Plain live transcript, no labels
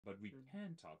we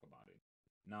can talk about it.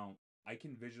 Now, I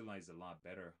can visualize a lot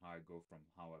better how I go from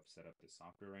how I've set up the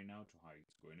software right now to how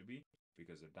it's going to be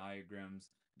because of diagrams,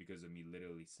 because of me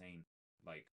literally saying,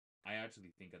 like, I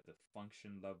actually think at the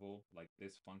function level, like,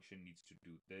 this function needs to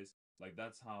do this. Like,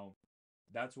 that's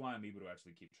why I'm able to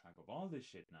actually keep track of all this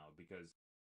shit now because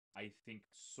I think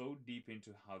so deep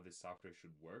into how the software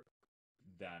should work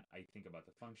that I think about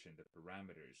the function, the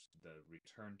parameters, the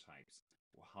return types,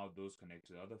 how those connect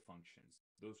to other functions.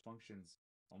 Those functions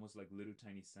almost like little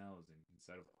tiny cells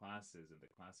inside of classes, and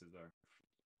the classes are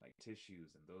like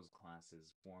tissues, and those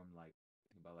classes form like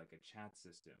think about like a chat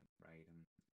system, right? And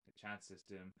the chat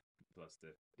system plus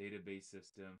the database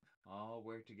system all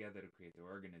work together to create the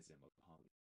organism of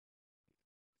poly.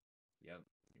 Yep,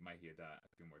 you might hear that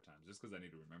a few more times just because I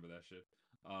need to remember that shit.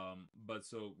 But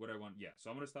so what I want, yeah. So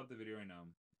I'm gonna stop the video right now.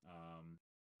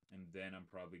 And then I'm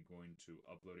probably going to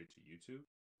upload it to YouTube.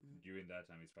 During that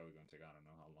time, it's probably gonna take I don't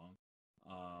know how long.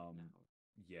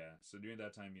 Yeah. So during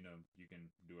that time, you can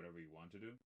do whatever you want to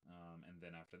do. And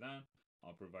then after that,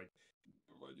 I'll provide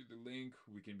you the link.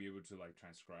 We can be able to like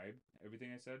transcribe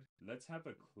everything I said. Let's have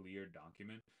a clear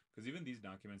document because even these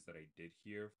documents that I did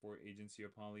here for Agency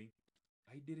of Poly,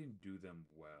 I didn't do them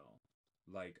well.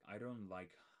 Like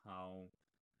how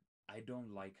I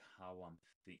don't like how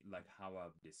like how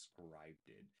I've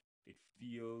described it. It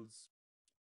feels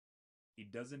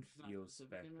it doesn't feel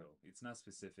special. It's not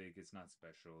specific, it's not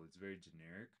special. It's very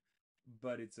generic,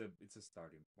 but it's a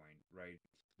starting point, right?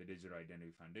 The digital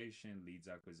identity foundation, leads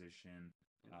acquisition,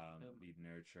 lead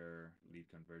nurture, lead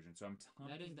conversion. So I'm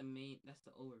talking that is the main. That's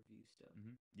the overview stuff.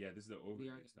 Yeah, this is the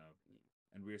overview stuff. Yeah.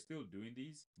 And we're still doing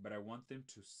these, but I want them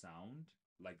to sound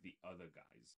like the other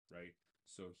guys, right?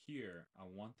 So here, I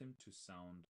want them to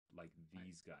sound like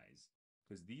these guys,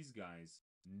 because these guys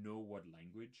know what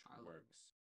language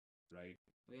works, right?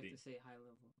 We have to say high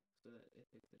level so that it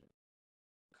picks it up.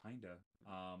 Kinda.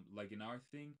 Like in our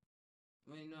thing,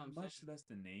 Wait, no, I'm much saying less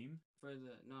the name.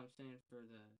 I'm saying for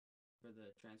the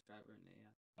transcriber and the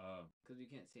AI. Because you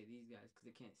can't say these guys because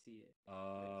they can't see it.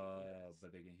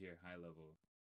 But they can hear high level.